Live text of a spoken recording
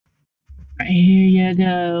Here you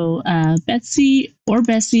go. Betsy or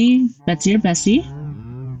Bessie. Betsy or Bessie.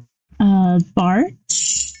 Bart.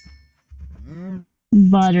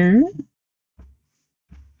 Butter.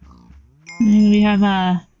 And we have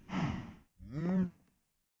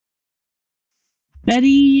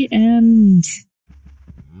Betty and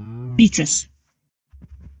Beatrice.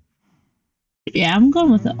 Yeah, I'm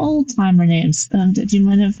going with the old timer names. Do you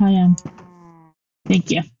mind if I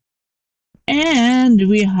Thank you. And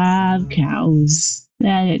we have cows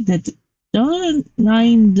that don't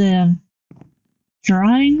mind the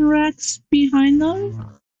drying racks behind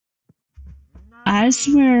them. I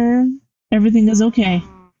swear everything is okay.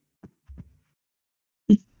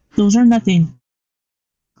 Those are nothing.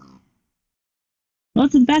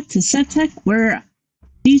 Welcome back to Septech, where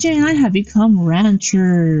DJ and I have become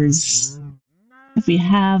ranchers. If we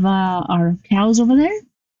have our cows over there,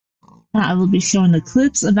 I will be showing the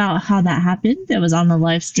clips about how that happened. It was on the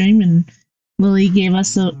live stream, and Lily gave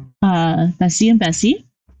us Bessie and Bessie.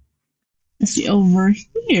 Let's see over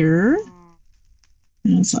here. I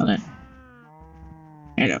don't saw that.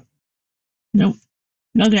 I don't. Nope.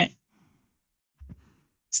 Okay.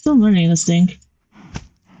 Still learning this thing.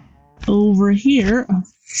 Over here. Oh,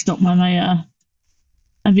 don't mind my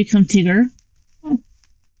I've become Tigger. Oh.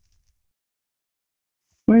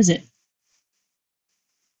 Where is it?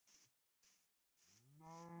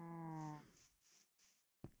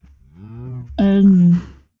 I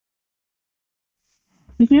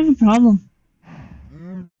think we have a problem.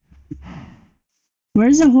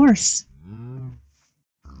 Where's the horse?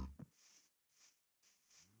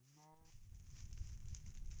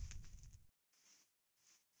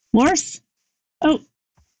 Horse? Oh.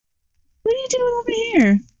 What are you doing over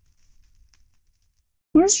here?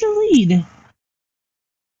 Where's your lead?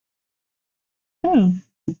 Oh.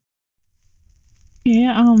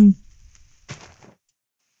 Yeah,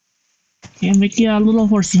 okay, make you a little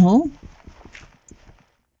horsey hole.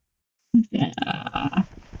 Yeah.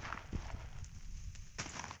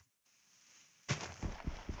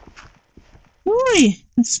 Ooh,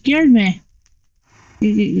 that scared me.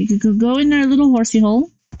 You could go in there, little horsey hole.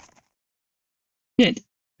 Good.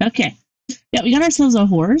 Okay. Yeah, we got ourselves a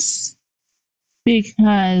horse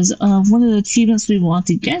because of one of the achievements we want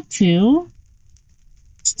to get to.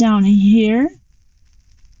 It's down here.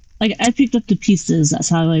 Like, I picked up the pieces. That's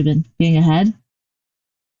how I've been getting ahead.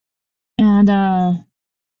 And that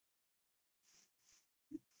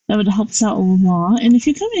would help us out a lot. And if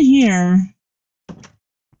you come in here,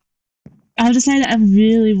 I've decided I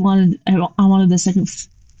wanted the second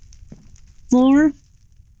floor.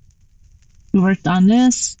 We worked on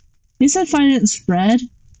this. They said fire didn't spread,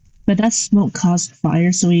 but that smoke caused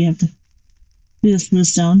fire, so we have to do the smooth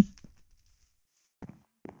stone.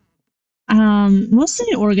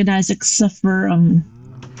 Mostly organized except for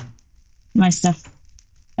my stuff.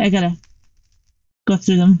 I gotta go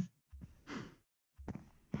through them.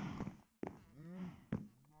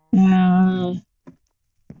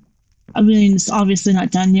 I mean, it's obviously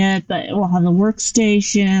not done yet, but we'll have the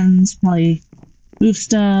workstations, probably move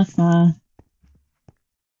stuff. That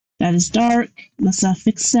is dark. Let's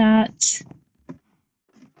fix that.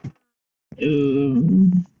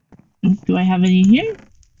 Do I have any here?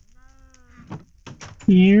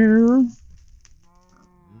 Here.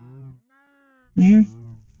 Here.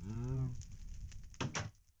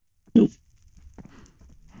 Nope.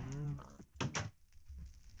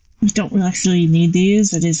 I don't really actually need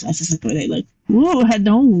these. I just like the way they look. Whoa,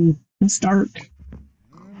 no. That's dark.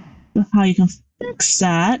 So how you can fix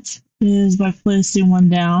that is by placing one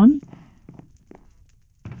down.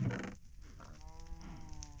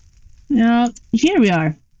 Now, here we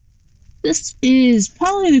are. This is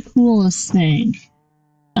probably the coolest thing.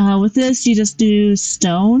 With this, you just do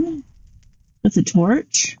stone with a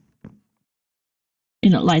torch,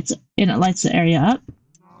 and it lights the area up.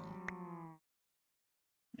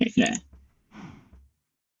 Okay.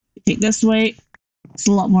 Take this way. It's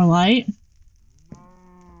a lot more light.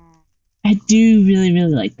 I do really,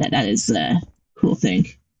 really like that. That is a cool thing.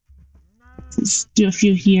 Let's do a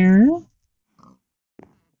few here.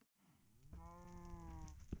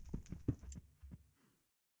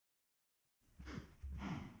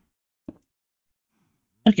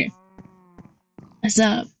 Okay. Let's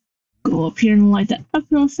go up here and light that up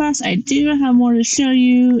real fast. I do have more to show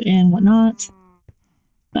you and whatnot,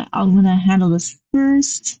 but I'm gonna handle this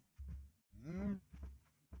first.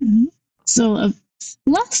 So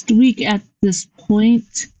last week at this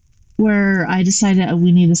point, where I decided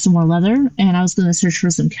we needed some more leather, and I was gonna search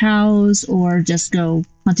for some cows or just go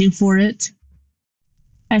hunting for it.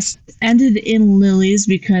 I ended in Lily's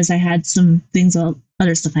because I had some things,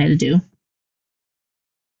 other stuff I had to do.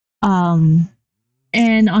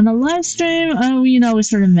 And on the live stream, we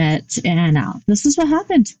sort of met, and this is what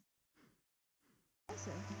happened.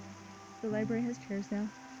 Awesome. The library has chairs now.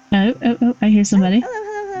 Oh, I hear somebody.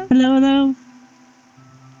 Hello. Hello.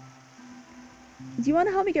 Do you want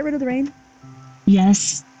to help me get rid of the rain?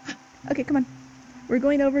 Yes. Okay, come on. We're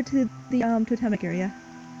going over to the totemic area.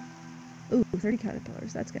 Ooh, 30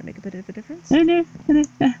 caterpillars. That's gonna make a bit of a difference. Oh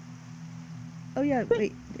yeah,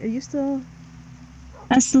 wait. Are you still...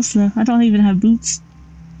 That's still slow. I don't even have boots.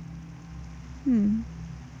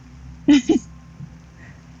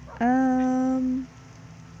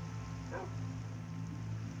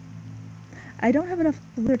 I don't have enough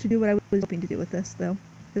leather to do what I was hoping to do with this, though.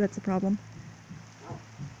 That's the problem.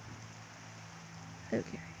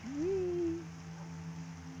 Okay.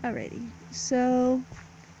 Alrighty. So,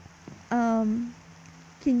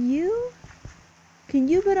 can you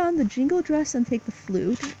put on the jingle dress and take the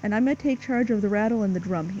flute, and I'm gonna take charge of the rattle and the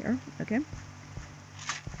drum here, okay?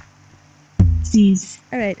 Jeez.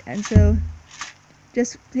 Alright, and so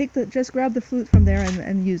just grab the flute from there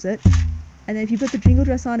and use it. And then if you put the jingle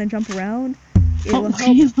dress on and jump around, it will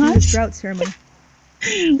help do the drought ceremony.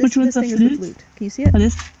 Which one's this thing is the flute. Can you see it? What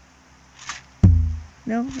is?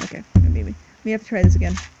 No? Okay. Maybe. We have to try this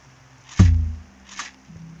again.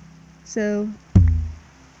 So...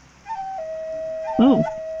 Oh.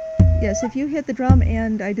 Yes, if you hit the drum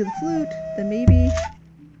and I do the flute, then maybe...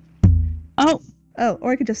 Oh,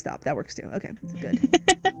 or I could just stop. That works too. Okay, good.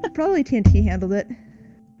 Probably TNT handled it.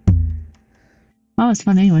 Oh, it's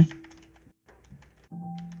fun anyway.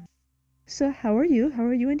 So, how are you? How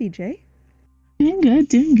are you and DJ?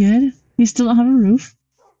 Doing good. We still don't have a roof.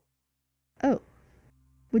 Oh.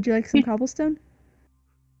 Would you like some cobblestone?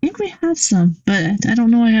 I think we have some, but I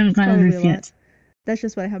don't know. I haven't gotten a roof yet. That's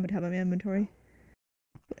just what I happen to have in my inventory.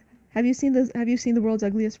 Have you seen the world's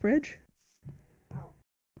ugliest bridge?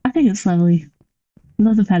 I think it's lovely. I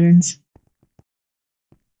love the patterns.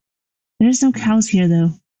 There's no cows here,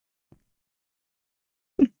 though.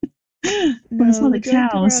 Where's all the would you like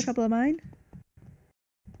to borrow a cows? couple of mine?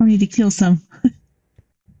 I need to kill some.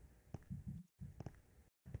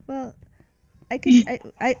 Well,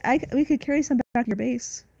 we could carry some back to your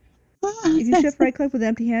base. If you shift right click with an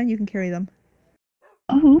empty hand, you can carry them.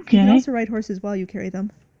 Oh, okay. You can also ride horses while you carry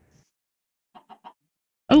them.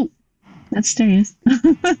 Oh, that's serious.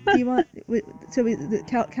 Do you want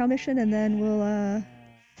the cow mission, and then we'll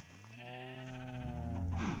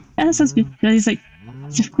Yeah, that sounds good. He's like,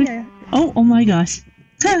 just quick. Yeah. Oh my gosh.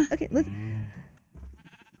 Okay, woohoo!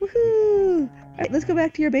 Alright, let's go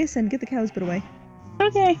back to your base and get the cows put away.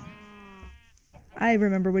 Okay. I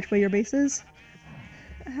remember which way your base is.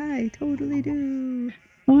 I totally do.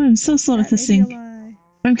 Oh, I'm so slow with this thing.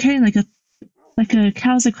 I'm carrying like a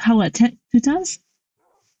cow's like how what 2 tons?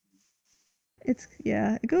 It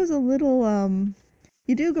goes a little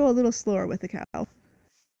you do go a little slower with the cow.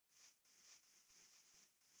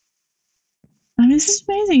 I mean, this is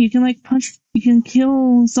amazing. You can like you can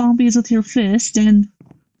kill zombies with your fist and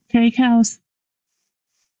carry cows.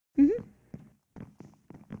 Mm-hmm.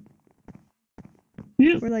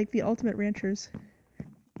 Yep. We're like the ultimate ranchers.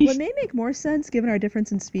 What may make more sense, given our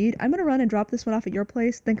difference in speed, I'm gonna run and drop this one off at your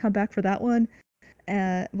place, then come back for that one,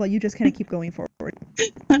 while you just kind of keep going forward.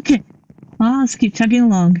 Okay. Well, let's keep chugging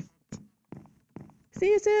along. See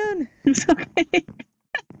you soon! It's okay.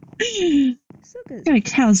 So good. Got a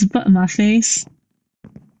cow's butt in my face.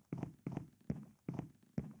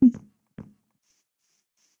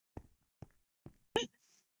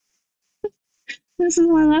 This is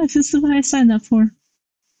my life. This is what I signed up for.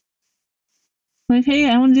 Like, hey,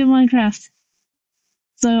 I want to do Minecraft.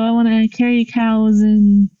 So I want to carry cows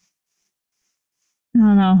and... I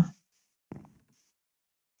don't know.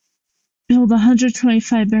 Build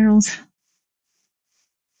 125 barrels.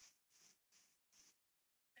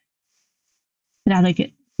 But I like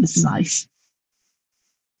it. This is nice.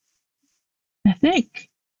 I think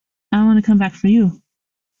I want to come back for you.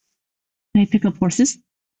 Can I pick up horses?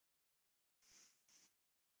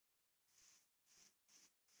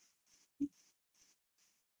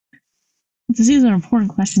 These are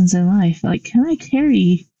important questions in life. Like, can I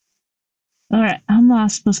carry... Alright, I'm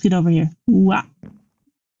not supposed to get over here. Wow.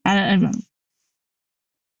 I don't know.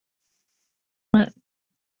 What?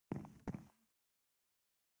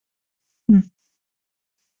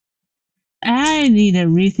 I need to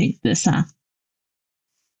rethink this, huh?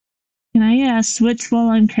 Can I switch while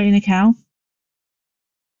I'm carrying a cow?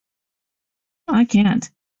 Oh, I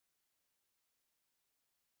can't.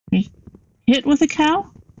 Okay. Hit with a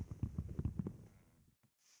cow?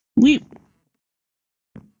 Leap.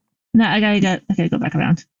 No, I gotta go back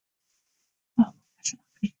around. Oh,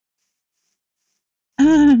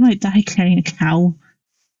 I might die carrying a cow.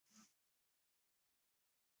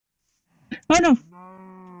 Oh no!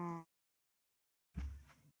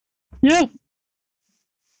 No!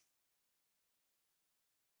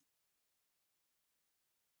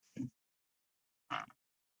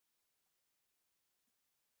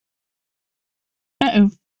 Uh-oh.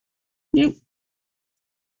 Nope.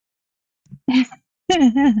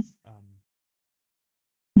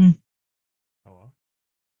 Hmm. Hello?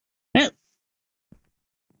 Oh.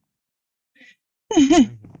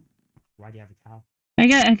 Why do you have a cow? I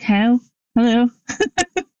got a cow. Hello.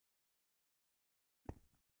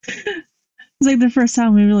 It's like the first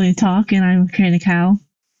time we really talk and I'm carrying a cow.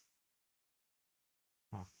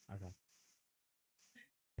 Huh, okay.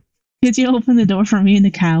 Could you open the door for me and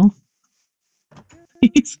the cow?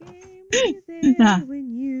 Please. Ah,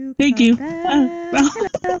 When you thank come you. back.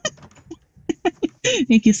 Hello.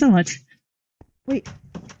 Thank you so much. Wait.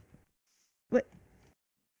 What?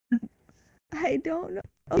 I don't know.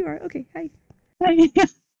 Oh, you are. Okay, hi.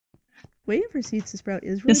 Waiting for seeds to sprout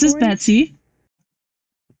is really This is boring. Betsy.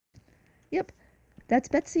 Yep. That's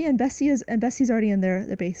Betsy, and Betsy's already in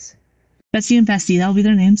their base. Betsy and Bessie, that'll be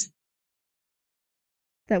their names.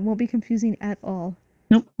 That won't be confusing at all.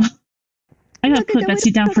 Nope. I gotta Look at put the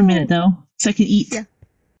Betsy down for a minute widow. though, so I can eat. Yeah.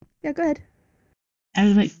 Yeah, go ahead. I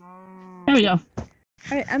was like, there we go.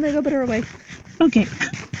 Alright, I'm gonna go put her away. Okay.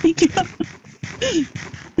 Thank you.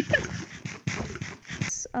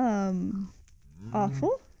 It's,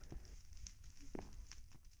 awful?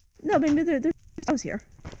 No, maybe there's cows here.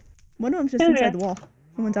 One of them's just inside the wall.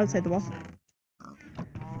 The one's outside the wall.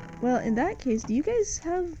 Well, in that case, do you guys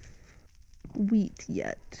have wheat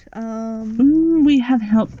yet? We have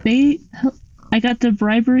help bait. I got the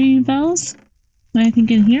bribery bells, I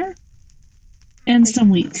think, in here. And Okay. some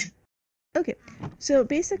wheat. Okay, so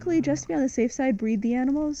basically, just to be on the safe side, breed the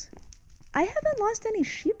animals. I haven't lost any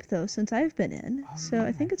sheep, though, since I've been in, so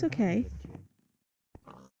I think it's okay.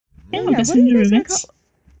 Yeah, Oh, I yeah, guess what are some you new guys gonna remix. call...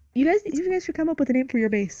 You guys should come up with a name for your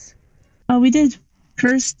base. Oh, we did.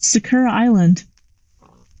 Cursed Sakura Island.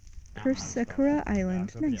 Cursed Sakura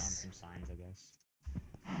Island. Nice. Some signs, I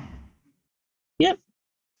guess. Yep.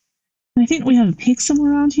 I think we have a pig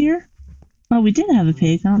somewhere around here. Oh, we did have a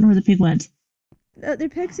pig. I don't know where the pig went. They're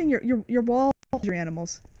pigs in your wall, your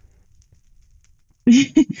animals.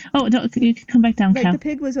 Oh, no, you can come back down, Like, cow. the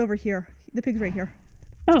pig was over here. The pig's right here.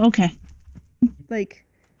 Oh, okay. Like,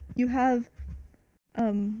 you have,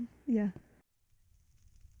 yeah.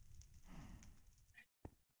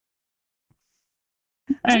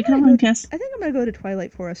 Alright, come on, Cass. I think I'm gonna go to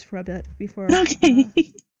Twilight Forest for a bit before. Okay.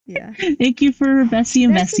 Yeah. Thank you for Bessie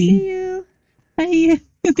and Nice to Bessie. see you. Hi.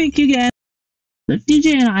 Thank you again. So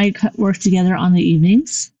DJ and I work together on the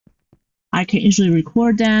evenings. I can't usually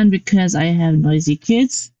record then because I have noisy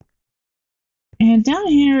kids. And down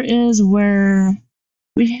here is where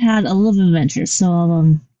we had a little adventure.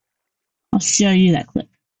 So I'll show you that clip.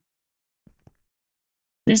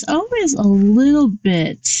 There's always a little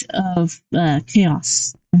bit of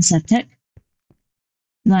chaos in Septec.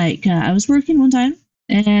 Like, I was working one time,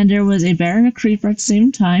 and there was a bear and a creeper at the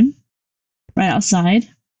same time, right outside.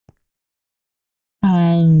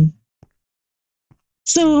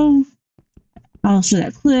 So I'll show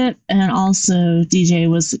that clip, and also DJ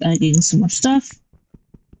was getting some more stuff.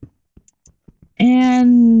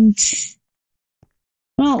 And,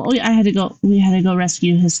 well, we had to go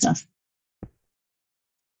rescue his stuff.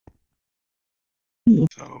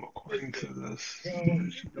 So according to this,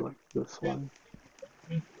 it should be like this one.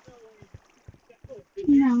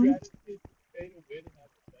 Yeah.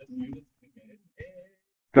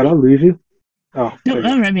 Did I lose you? Oh, No, there you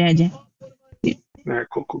I'm right behind you. go. Alright,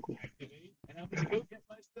 cool.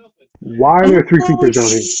 Why are there three creepers down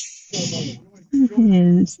here?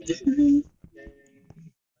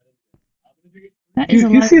 That is a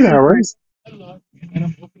You lot see of that, right?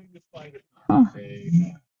 huh.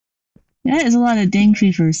 That is a lot of dang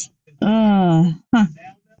creepers. Huh.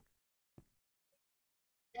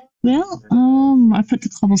 Well, I put the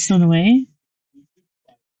cobblestone away.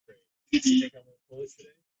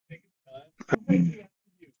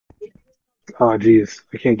 Oh, jeez.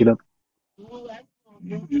 I can't get up.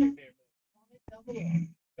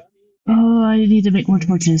 Oh, I need to make more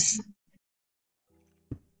torches.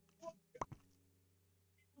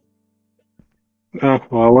 Oh,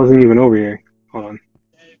 well, I wasn't even over here. Hold on.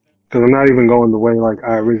 Because I'm not even going the way like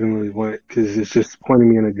I originally went, because it's just pointing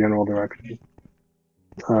me in a general direction.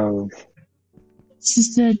 Is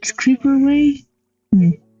this the creeper way?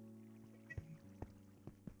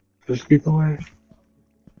 This creeper way?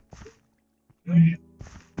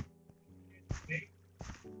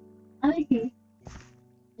 I like it.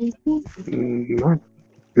 No.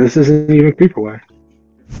 This isn't even creeperware.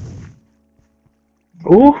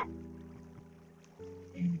 Ooh!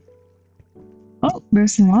 Oh,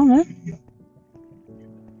 there's some lava.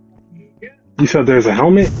 You said there's a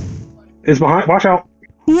helmet? It's behind. Watch out!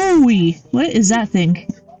 Ooh, what is that thing?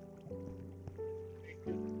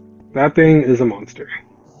 That thing is a monster.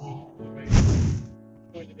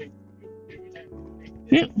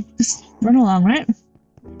 Yep, just run along, right?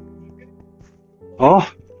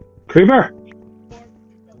 Oh! Creeper!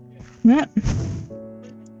 Yep.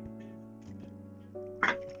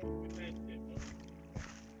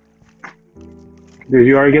 Did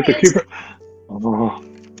you already get the creeper? Oh.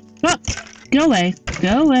 Oh, go away.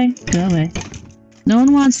 Go away. Go away. No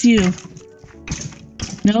one wants you.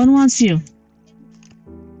 No one wants you.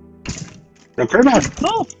 The creeper!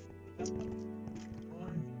 Oh!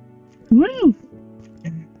 Woo!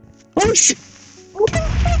 Oh, shit!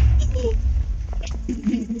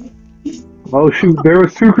 Oh shoot, there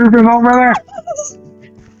was 2 creepers over there!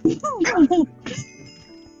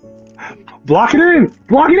 Block it in!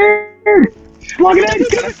 Block it in! Block it in!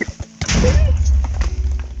 Get it!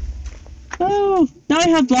 Oh, now I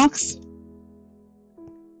have blocks.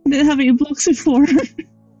 I didn't have any blocks before.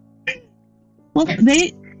 Well,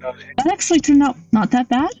 that actually turned out not that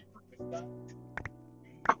bad.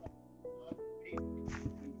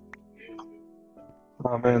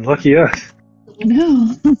 Oh man, lucky us.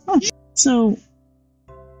 No. So,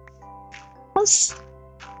 us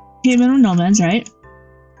cavemen were nomads, right?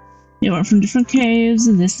 They went from different caves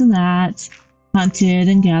and this and that, hunted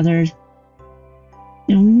and gathered.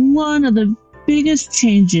 And one of the biggest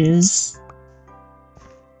changes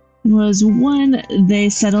was when they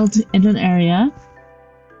settled in an area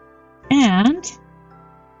and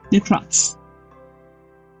the crops,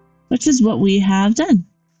 which is what we have done.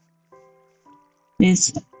 They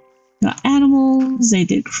got animals, they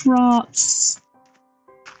did crops,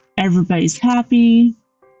 everybody's happy,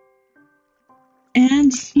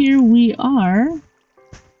 and here we are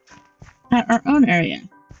at our own area.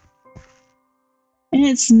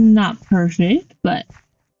 It's not perfect, but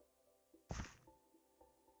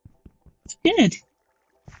it's good.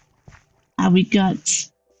 We got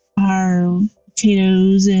our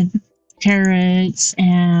potatoes and carrots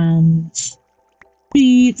and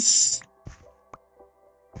beets.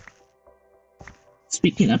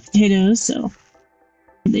 Speaking of potatoes, so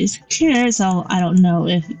these carrots, I don't know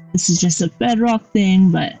if this is just a bedrock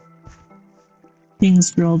thing, but things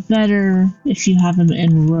grow better if you have them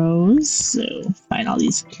in rows. So find all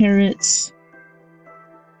these carrots.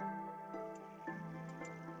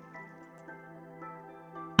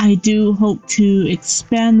 I do hope to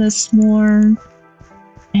expand this more,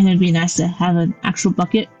 and it'd be nice to have an actual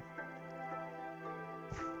bucket.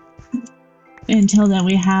 Until then,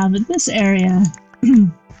 we have this area.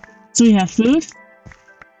 So we have food,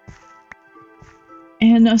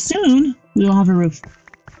 and soon we will have a roof.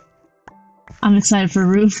 I'm excited for a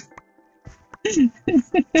roof.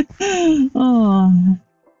 Oh.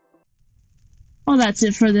 Well, that's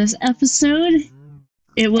it for this episode.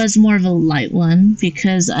 It was more of a light one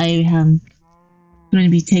because I am going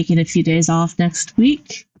to be taking a few days off next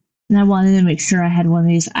week, and I wanted to make sure I had one of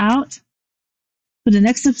these out. But the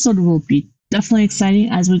next episode will be definitely exciting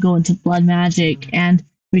as we go into blood magic and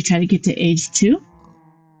we try to get to age 2.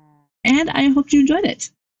 And I hope you enjoyed it.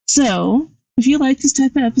 So, if you like this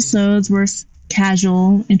type of episodes where it's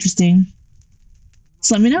casual, interesting,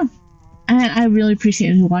 just let me know. And I really appreciate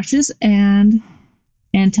if you watch this. And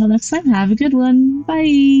until next time, have a good one.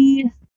 Bye.